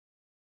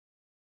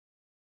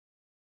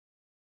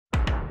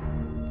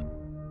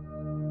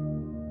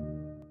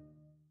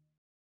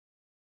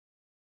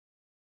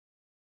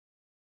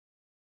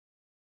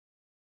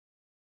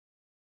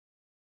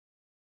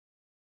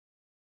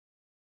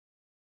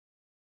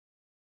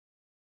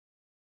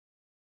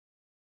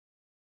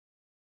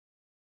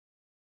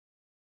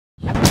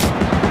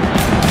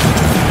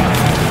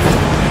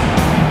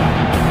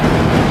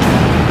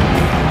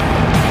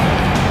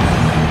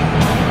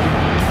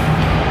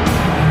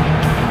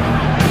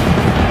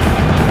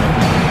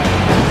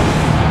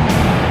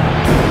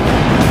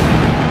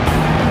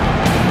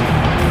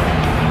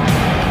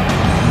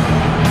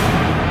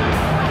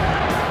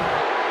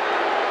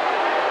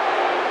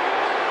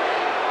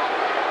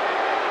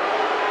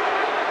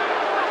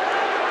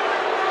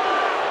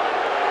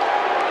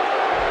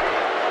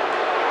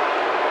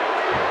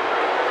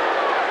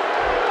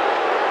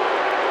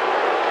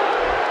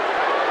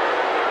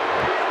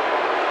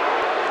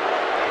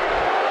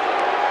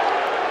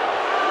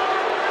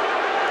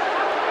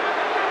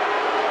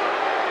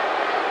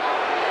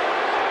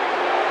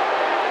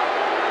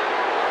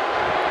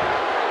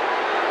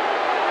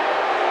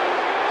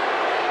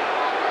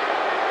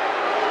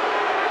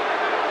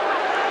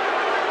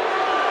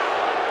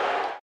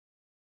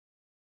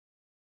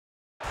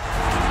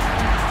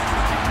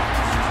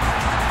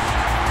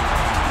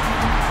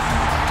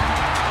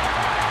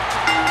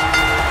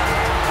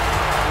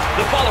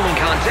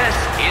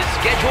is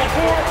scheduled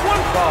for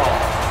one fall.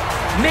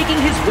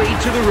 Making his way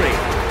to the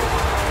ring,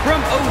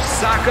 from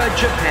Osaka,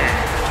 Japan,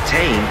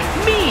 Tank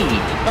Me.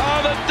 Oh,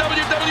 the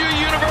WWE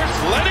Universe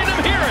letting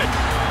him hear it.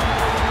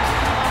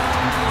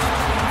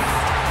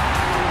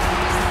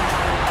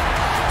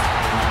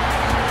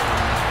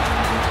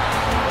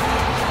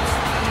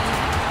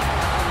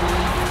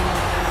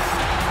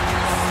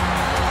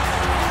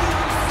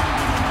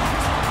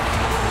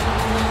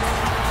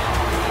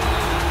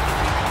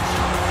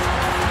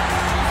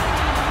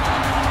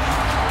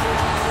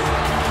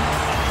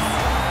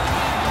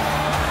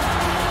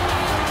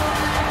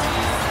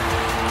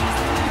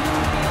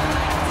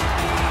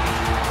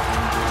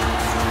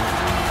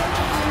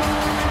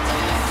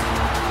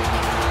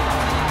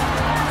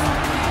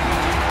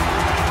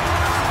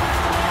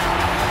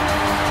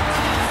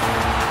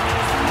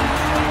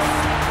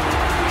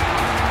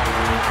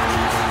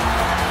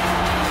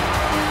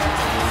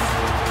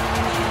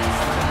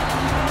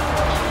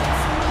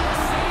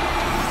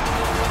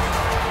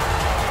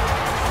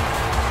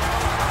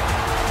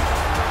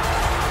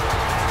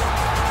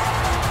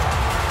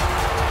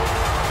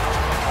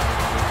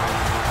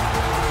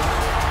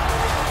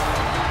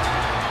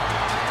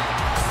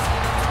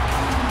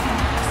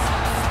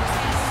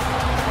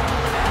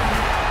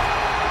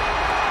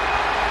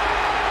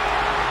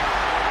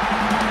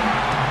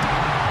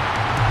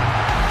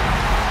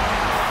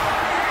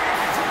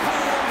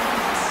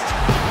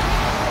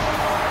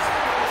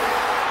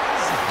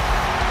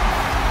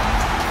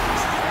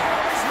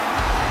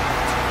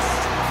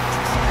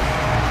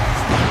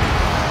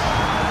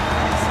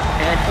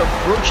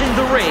 Approaching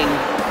the ring,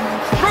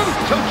 from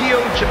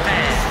Tokyo,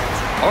 Japan,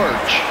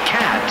 Arch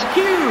Cat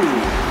Hugh.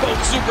 Both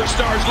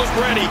superstars look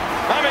ready.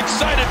 I'm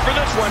excited for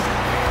this one.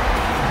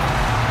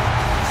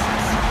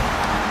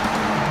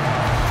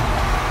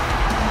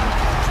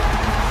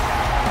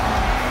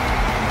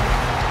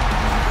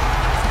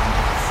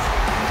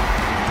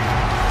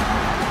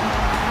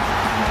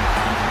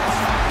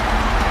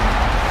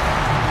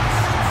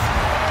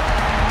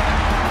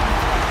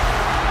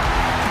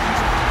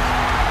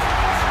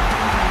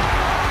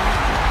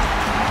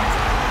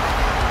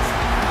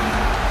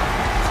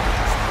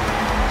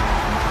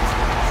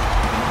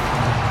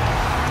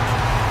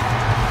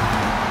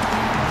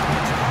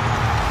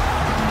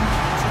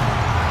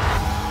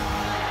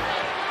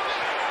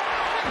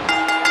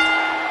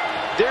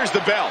 There's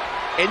the bell,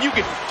 and you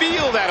can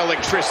feel that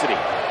electricity.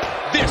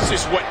 This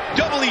is what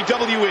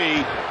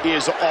WWE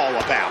is all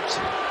about.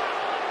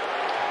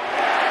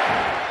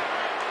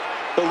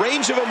 The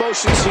range of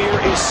emotions here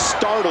is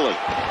startling.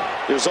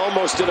 There's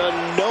almost an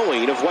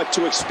unknowing of what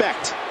to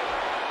expect.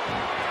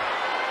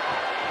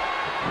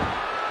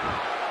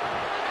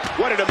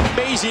 What an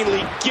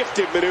amazingly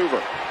gifted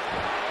maneuver.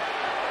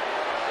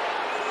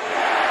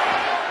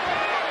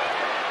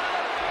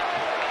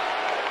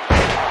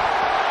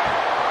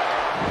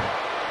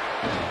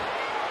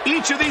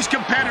 Each of these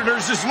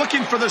competitors is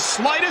looking for the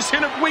slightest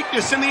hint of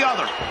weakness in the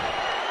other.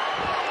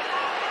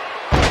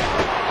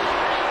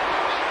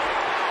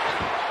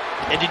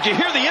 And did you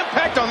hear the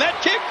impact on that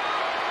kick?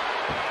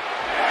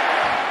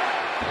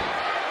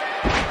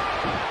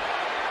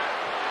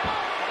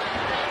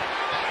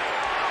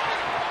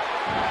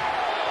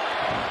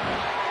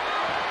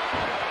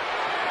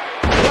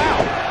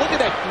 Wow, look at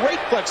that great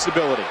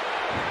flexibility.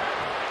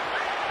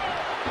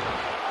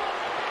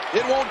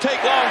 It won't take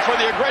long for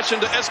the aggression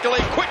to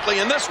escalate quickly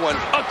in this one.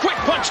 A quick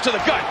punch to the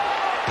gut.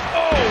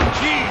 Oh,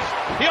 geez.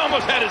 He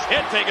almost had his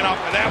head taken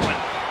off with that one.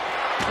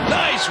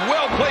 Nice,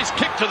 well-placed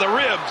kick to the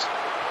ribs.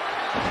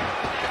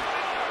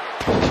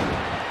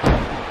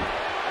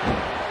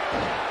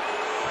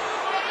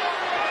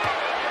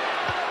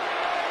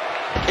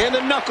 And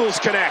the knuckles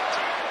connect.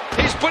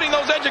 He's putting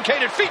those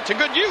educated feet to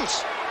good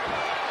use.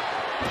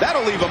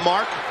 That'll leave a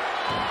mark.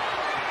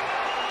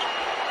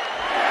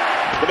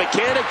 The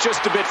mechanic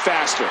just a bit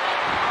faster.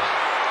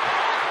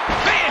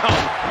 Bam!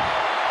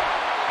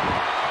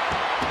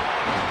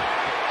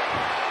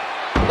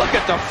 Look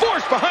at the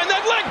force behind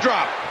that leg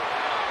drop.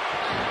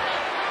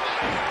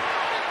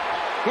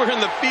 We're in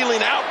the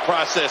feeling out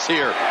process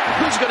here.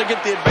 Who's going to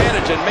get the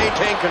advantage and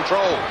maintain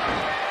control?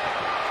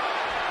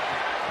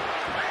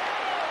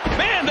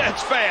 Man, that's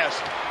fast.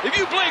 If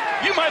you blink,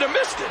 you might have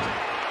missed it.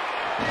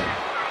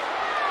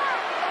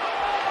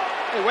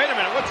 Hey, wait a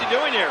minute. What's he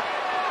doing here?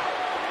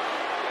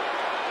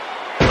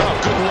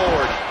 Good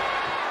Lord.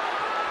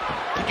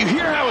 Did you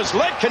hear how his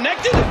leg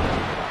connected?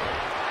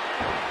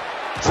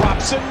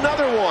 Drops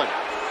another one.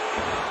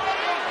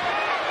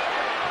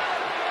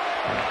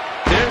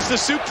 There's the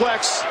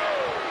suplex.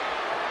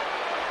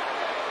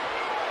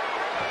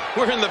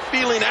 We're in the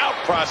feeling out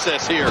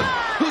process here.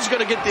 Who's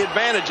going to get the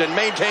advantage and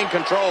maintain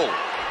control?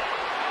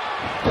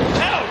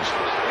 Ouch!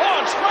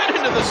 Launched right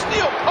into the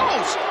steel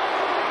post.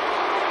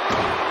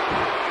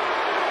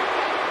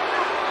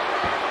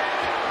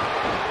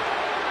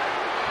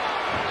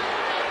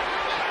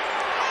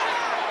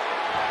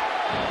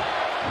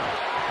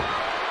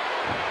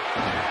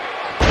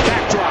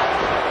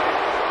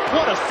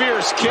 What a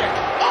fierce kick.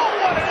 Oh,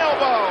 what an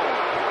elbow.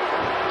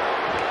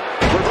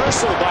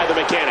 Reversal by the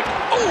mechanic.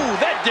 Oh,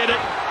 that That did it.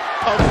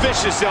 A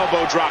vicious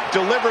elbow drop,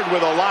 delivered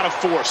with a lot of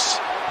force.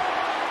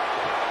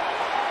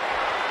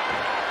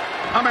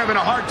 I'm having a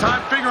hard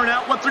time figuring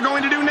out what they're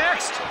going to do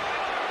next.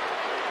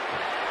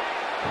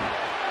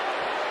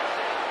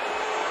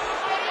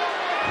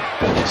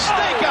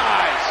 Snake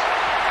eyes.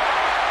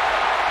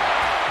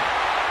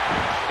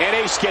 And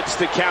Ace gets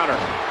the counter.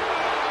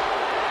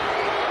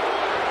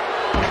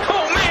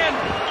 Oh, man.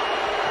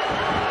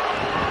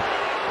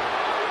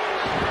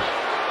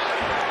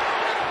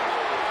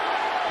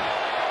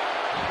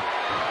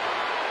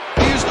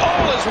 He used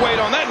all his weight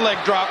on that leg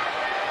drop.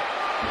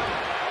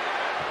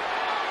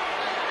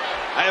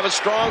 I have a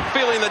strong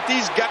feeling that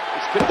these guys...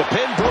 The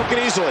pin broken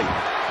easily.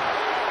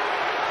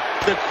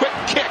 The quick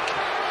kick.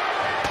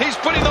 He's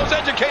putting those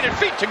educated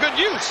feet to good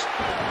use.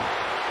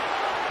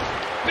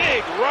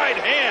 Big right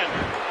hand.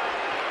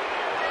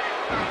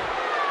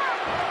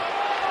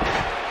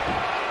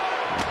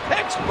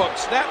 Textbook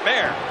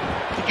snapmare.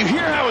 You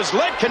hear how his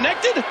leg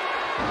connected?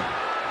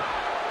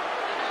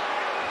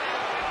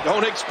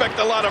 Don't expect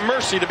a lot of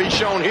mercy to be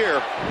shown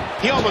here.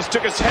 He almost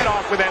took his head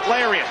off with that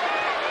lariat.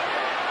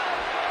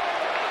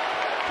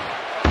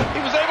 He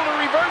was able to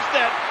reverse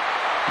that.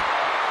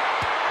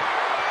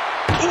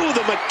 Ooh,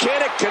 the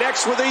mechanic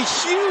connects with a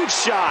huge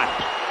shot.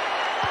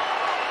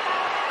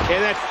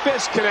 And that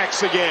fist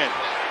connects again.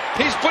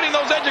 He's putting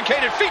those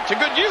educated feet to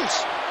good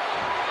use.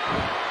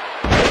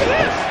 Look at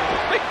this.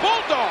 Big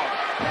bulldog.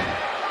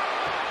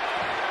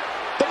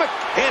 The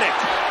mechanic.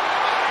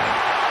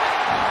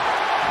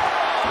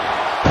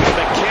 The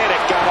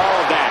mechanic got all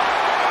of that.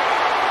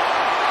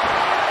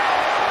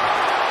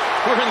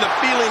 We're in the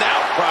feeling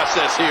out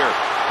process here.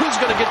 Who's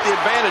going to get the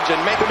advantage and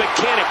make the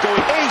mechanic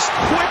going? Ace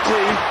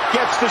quickly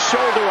gets the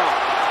shoulder up.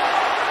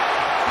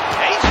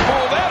 Ace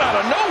pulled that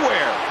out of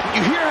nowhere.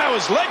 You hear how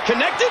his leg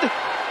connected?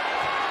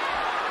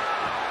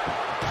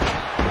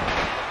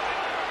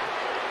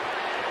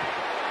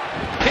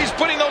 He's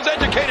putting those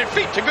educated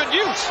feet to good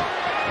use.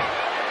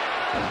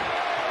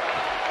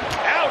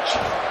 Ouch.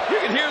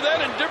 You can hear that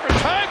in different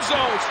time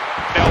zones.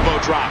 Elbow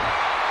drop.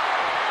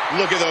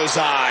 Look at those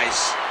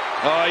eyes.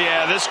 Oh,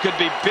 yeah, this could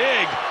be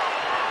big.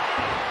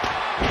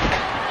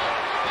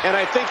 And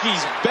I think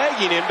he's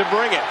begging him to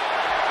bring it.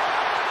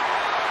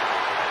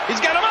 He's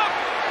got him up.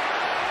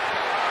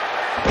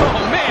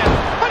 Oh, man.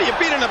 How do you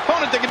beat an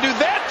opponent that can do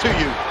that to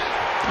you?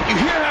 You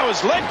hear how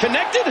his leg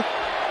connected?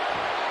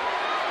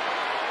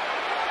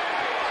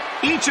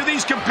 Each of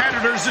these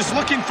competitors is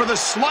looking for the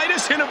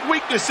slightest hint of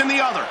weakness in the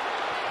other.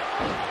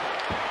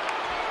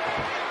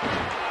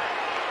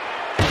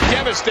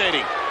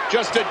 Devastating.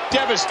 Just a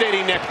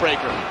devastating neck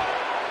breaker.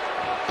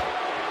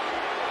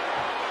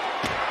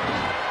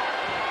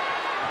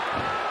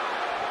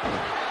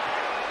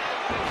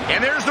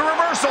 And there's the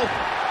reversal.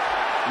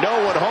 No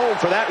one home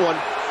for that one.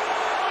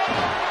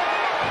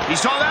 He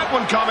saw that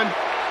one coming.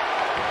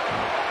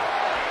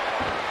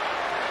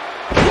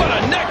 What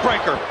a neck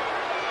breaker.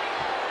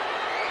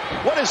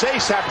 What does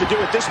Ace have to do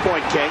at this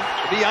point, King?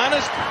 To be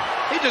honest,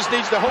 he just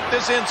needs to hook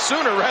this in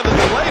sooner rather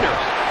than later.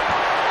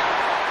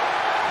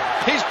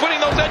 He's putting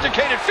those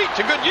educated feet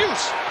to good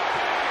use.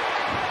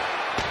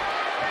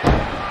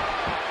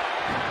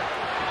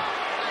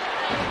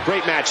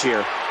 Great match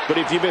here. But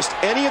if you missed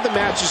any of the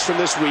matches from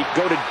this week,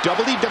 go to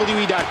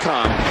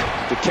WWE.com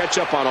to catch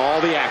up on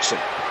all the action.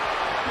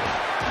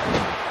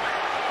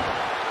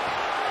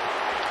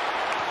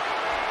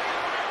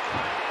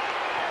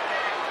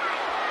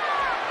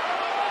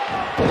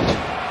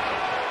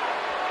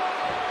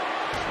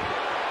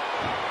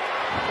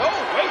 Oh,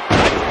 wait,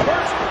 nice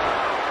first.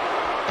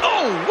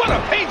 Oh, what a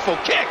painful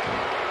kick.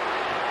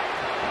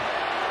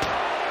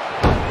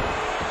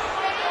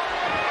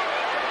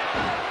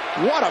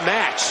 What a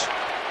match.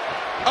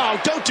 Oh,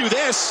 don't do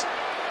this.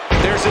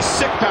 There's a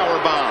sick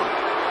power bomb.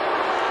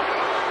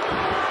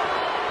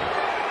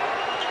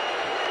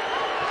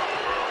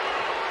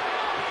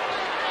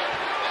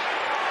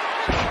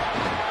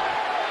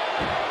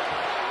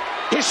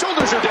 His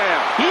shoulders are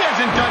down. He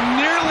hasn't done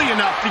nearly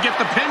enough to get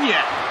the pin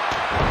yet.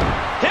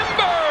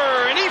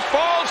 Timber, and he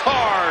falls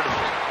hard.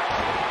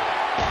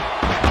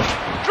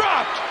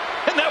 Dropped,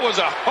 and that was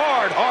a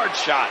hard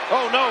shot.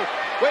 Oh, no.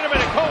 Wait a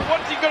minute, Cole,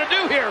 what's he going to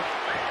do here?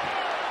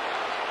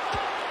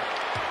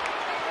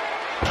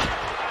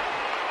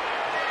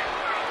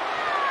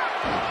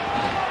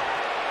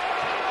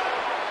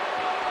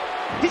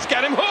 He's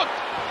got him hooked.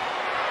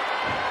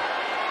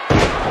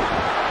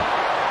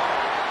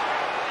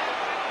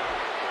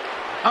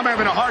 I'm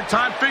having a hard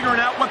time figuring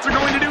out what they're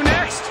going to do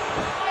next.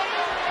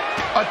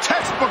 A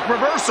textbook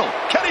reversal.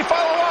 Can he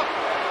follow up?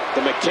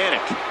 The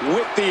mechanic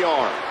with the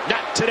arm.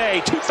 Not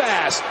today. Too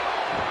fast.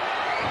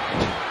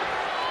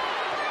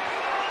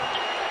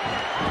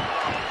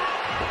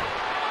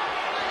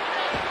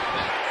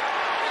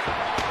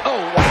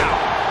 Oh, wow.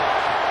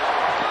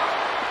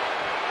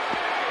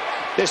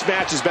 This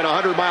match has been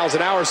 100 miles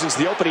an hour since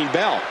the opening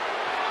bell.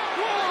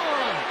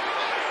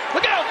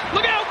 Look out!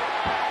 Look out!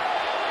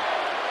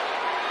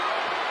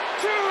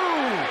 2.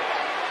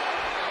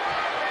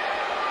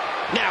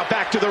 Now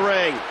back to the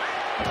ring.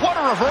 What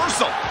a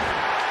reversal.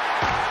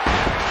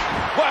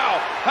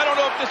 I don't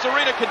know if this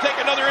arena can take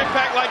another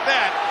impact like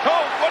that.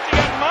 Cole, what's he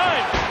got in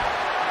mind?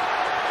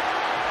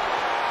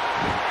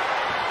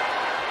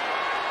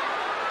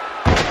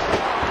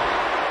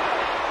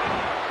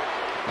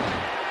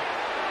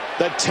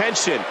 The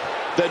tension,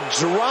 the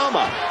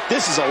drama.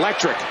 This is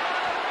electric.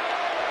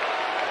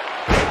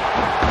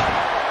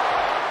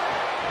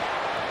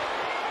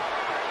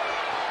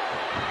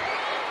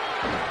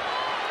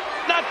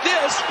 Not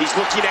this. He's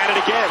looking at it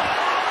again.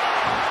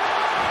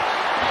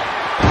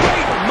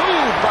 Great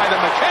move by the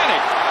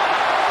mechanic.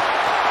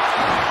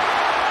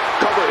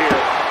 Cover here.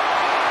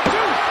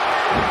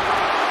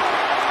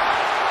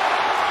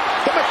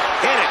 The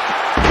mechanic.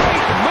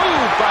 Great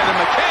move by the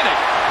mechanic.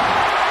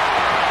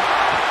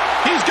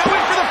 He's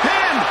going for the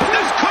pin.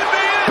 This could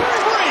be it.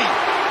 3.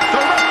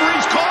 The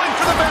referee's calling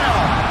for the bell.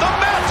 The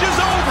match is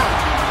over.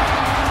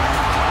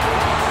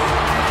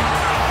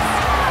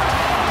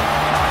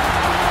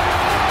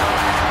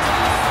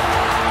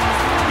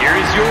 Here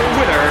is your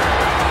winner,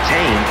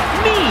 Tame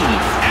Me.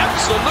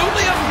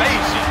 Absolutely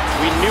amazing.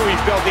 We knew he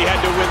felt he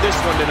had to win this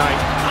one tonight.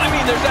 I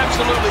mean, there's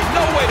absolutely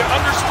no way to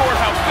underscore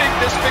how big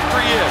this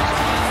victory is.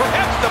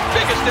 Perhaps the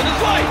biggest in his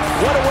life.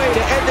 What a way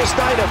to end this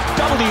night of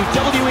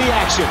WWE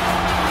action.